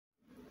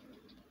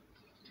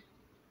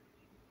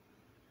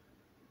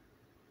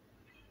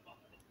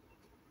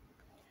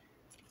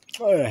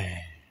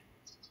I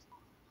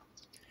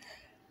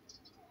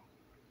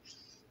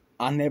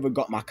never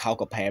got my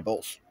Cocoa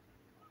Pebbles.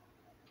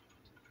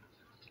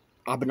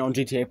 I've been on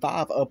GTA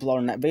 5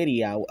 uploading that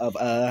video of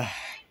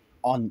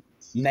on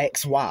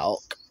next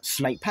walk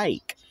sneak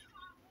peek,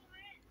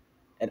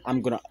 and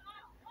I'm gonna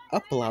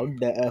upload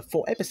the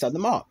full episode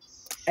tomorrow.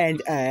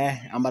 And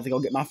I'm about to go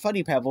get my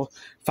Fuddy Pebble.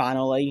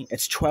 Finally,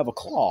 it's 12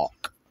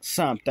 o'clock.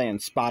 Something,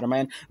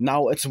 Spider-Man.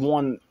 No, it's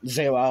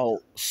 1-0.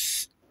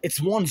 It's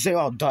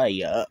 1-0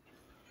 day.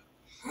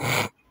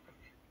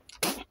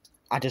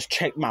 I just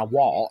checked my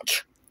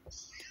watch.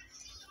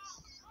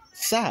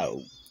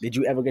 So, did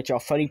you ever get your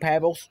Fuddy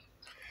Pebbles?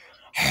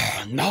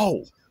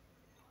 No.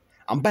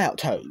 I'm about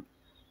to.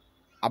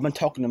 I've been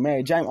talking to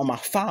Mary Jane on my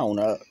phone,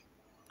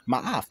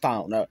 my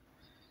iPhone,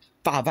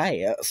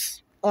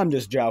 5S. I'm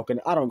just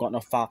joking. I don't got no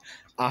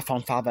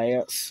iPhone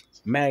 5S.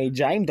 Mary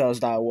Jane does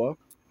though.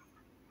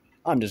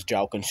 I'm just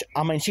joking.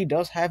 I mean, she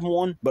does have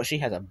one, but she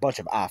has a bunch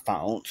of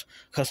iPhones.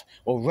 Because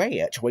we're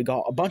rich. We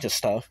got a bunch of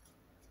stuff.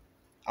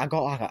 I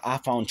got like an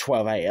iPhone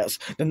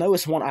 12S. The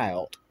newest one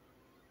out.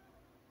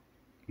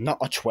 Not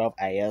a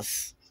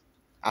 12S.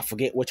 I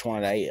forget which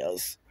one it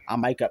is. I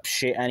make up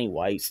shit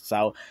anyways.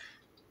 So,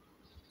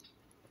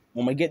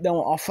 when we get done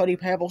with our Fuddy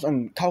Pebbles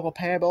and Cocoa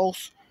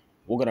Pebbles,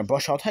 we're going to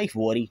brush our teeth,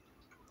 Woody.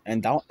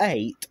 And don't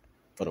eat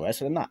for the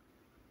rest of the night.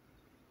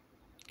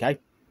 Okay?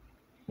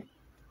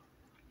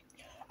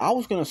 I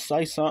was going to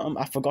say something.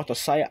 I forgot to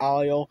say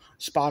earlier,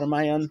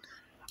 Spider-Man.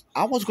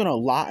 I was going to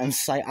lie and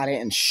say I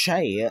didn't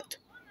shit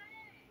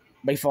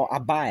before I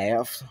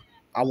bathed.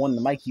 I wanted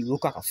to make you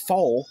look like a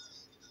fool.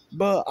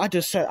 But I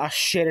just said I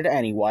shit it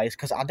anyways,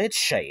 because I did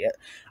shit.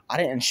 I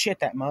didn't shit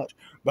that much,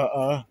 but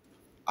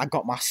I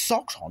got my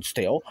socks on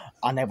still.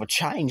 I never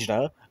changed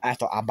her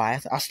after I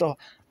bathed. I still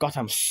got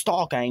them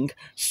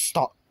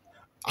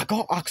I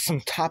got like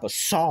some type of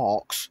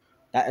socks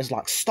that is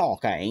like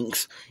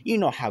stockings. You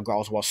know how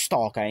girls wear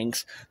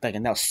stockings,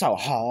 thinking they're so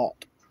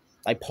hot.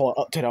 They pull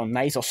it up to their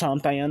knees or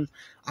something.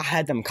 I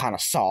had them kind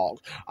of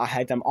socks. I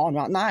had them on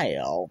right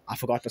now. I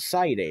forgot to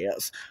say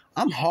this.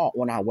 I'm hot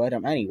when I wear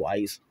them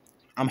anyways.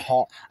 I'm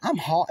hot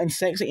and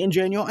sexy and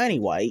genuine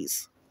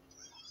anyways.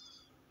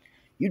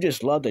 You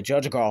just love to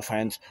judge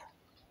girlfriends.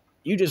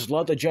 You just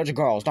love to judge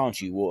girls, don't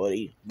you,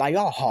 Woody? They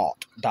are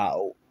hot,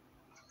 though.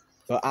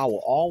 But I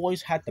will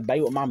always have to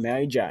be with my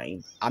Mary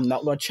Jane. I'm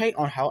not going to cheat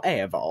on her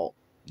ever.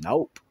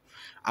 Nope.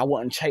 I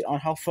wouldn't cheat on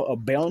her for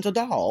billions of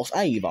dollars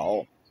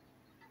either.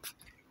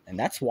 And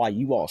that's why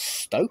you are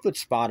stupid,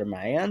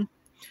 Spider-Man.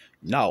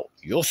 No,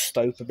 you're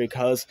stupid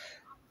because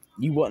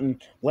you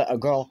wouldn't let a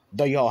girl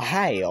do your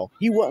hair.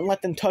 You wouldn't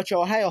let them touch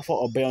your hair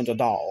for billions of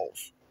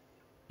dollars.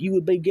 You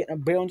would be getting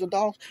billions of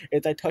dollars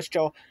if they touch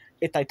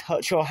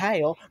your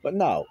hair. But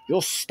no,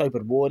 you're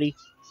stupid, Woody.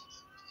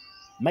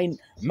 May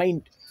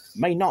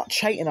not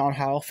cheating on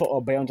her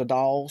for billions of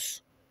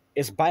dollars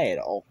is bad,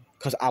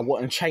 because I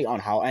wouldn't cheat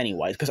on her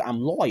anyways, because I'm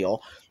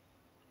loyal.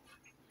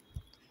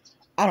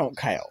 I don't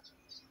care.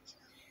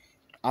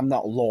 I'm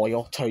not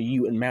loyal to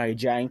you and Mary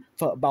Jane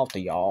for both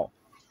of y'all.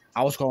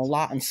 I was gonna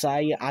lie and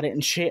say I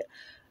didn't shit.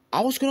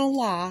 I was gonna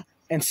lie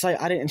and say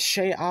I didn't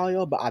shit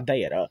earlier, but I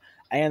did.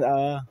 And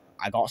I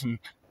got some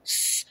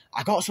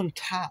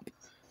tight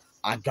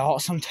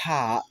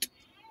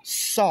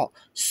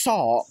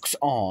socks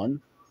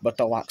on, but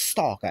they're like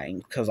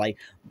stockings because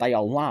they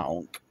are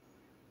long.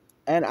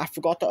 And I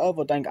forgot the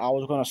other thing I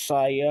was gonna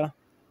say,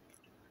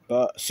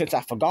 but since I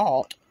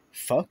forgot,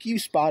 fuck you,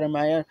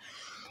 Spider-Man.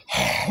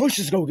 Let's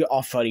just go get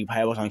our Fuddy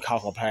Pebbles and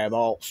Cocoa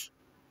Pebbles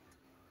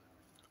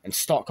and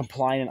start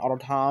complaining all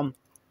the time.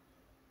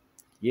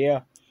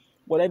 Yeah,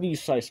 whatever you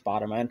say,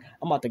 Spider-Man.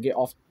 I'm about to get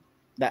off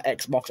that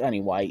Xbox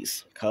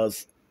anyways,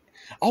 because...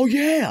 Oh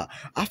yeah,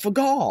 I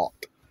forgot.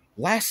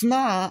 Last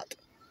night,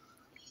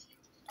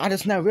 I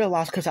just now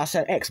realized because I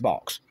said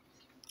Xbox.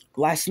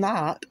 Last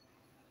night,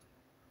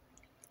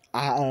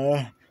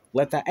 I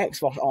let that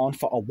Xbox on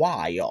for a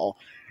while.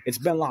 It's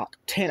been like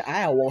 10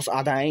 hours,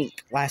 I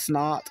think, last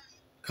night.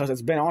 Because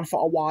it's been on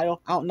for a while.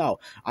 I don't know.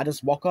 I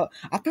just woke up.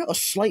 I fell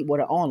asleep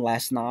with it on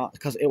last night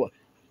because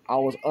I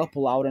was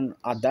uploading,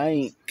 I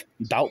think,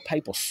 Dope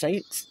Paper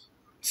 6.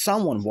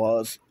 Someone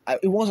was.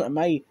 It wasn't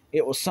me.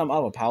 It was some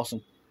other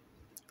person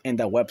in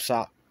their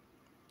website.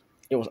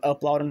 It was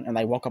uploading and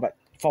they woke up at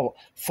 4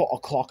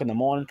 o'clock in the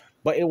morning.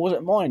 But it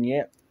wasn't morning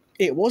yet.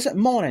 It wasn't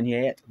morning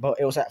yet, but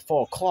it was at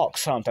 4 o'clock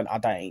something, I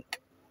think.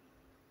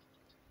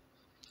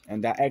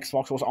 And that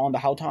Xbox was on the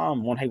whole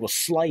time when he was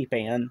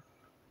sleeping.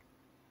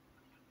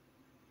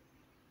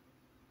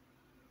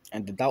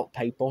 And the Dope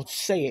Paper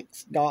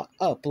 6 got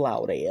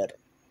uploaded.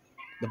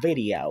 The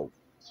video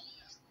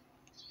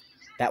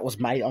that was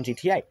made on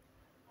GTA.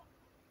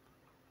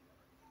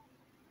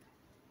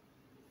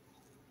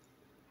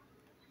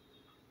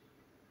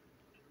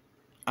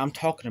 I'm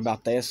talking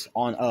about this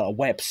on a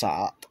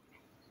website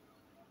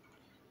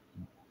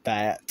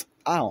that,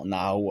 I don't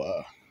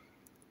know,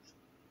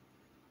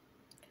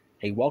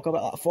 he woke up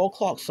at like 4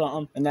 o'clock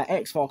something, and that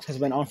Xbox has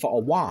been on for a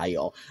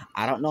while.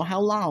 I don't know how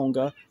long,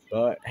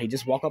 but he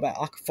just woke up at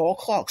like 4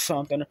 o'clock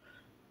something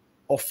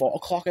or 4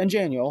 o'clock in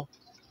January.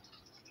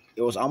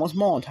 It was almost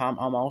morning time,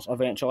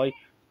 eventually.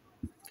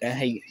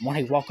 And when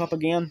he woke up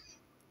again,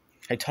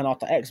 he turned off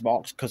the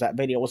Xbox because that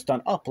video was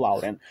done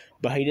uploading.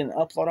 But he didn't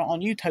upload it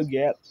on YouTube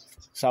yet.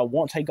 So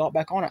once he got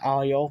back on it,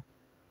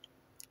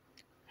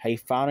 he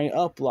finally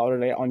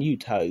uploaded it on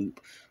YouTube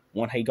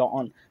when he got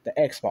on the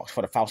Xbox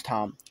for the first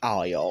time.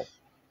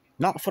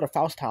 Not for the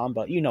first time,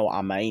 but you know what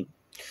I mean.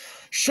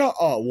 Shut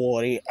up,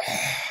 Woody.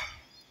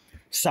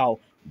 So,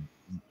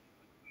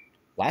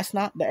 last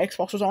night the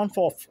Xbox was on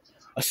for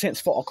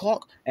since 4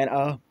 o'clock,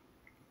 and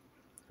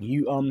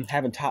you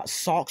having tight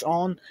socks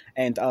on,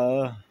 and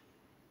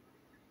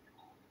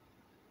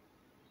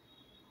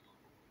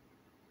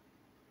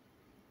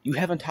you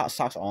having tight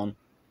socks on,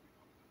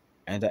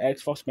 and the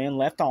Xbox being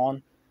left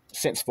on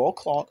since 4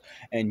 o'clock,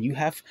 and you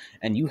have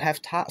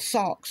tight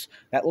socks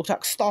that looks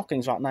like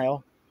stockings right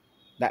now.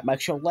 That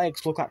makes your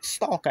legs look like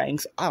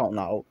stockings. I don't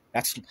know.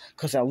 That's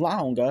because they're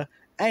longer.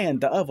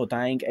 And the other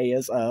thing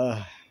is,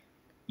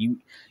 you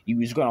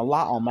was gonna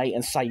lie on me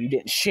and say you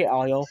didn't shit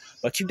oil,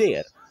 but you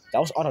did.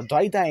 Those are the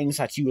 3 things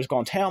that you was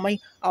gonna tell me.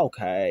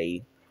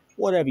 Okay,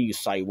 whatever you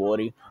say,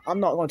 Woody.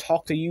 I'm not gonna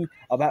talk to you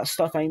about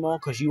stuff anymore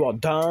because you are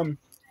dumb.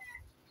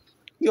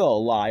 You're a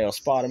liar,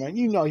 Spider-Man.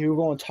 You know you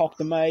were gonna talk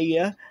to me,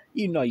 yeah?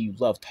 You know you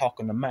love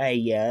talking to me,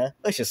 yeah?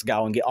 Let's just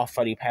go and get off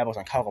Fruity Pebbles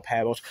and Cocoa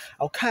Pebbles,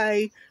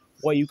 okay?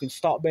 Well, you can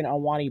stop being a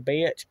whiny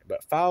bitch,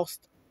 but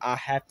first, I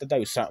have to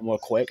do something real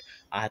quick.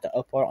 I have to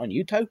upload it on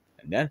YouTube,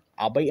 and then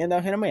I'll be in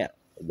there in a minute.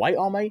 Wait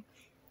on me.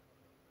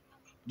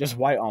 Just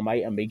wait on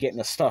me and be getting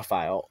the stuff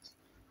out.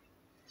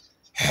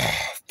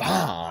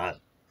 Fine.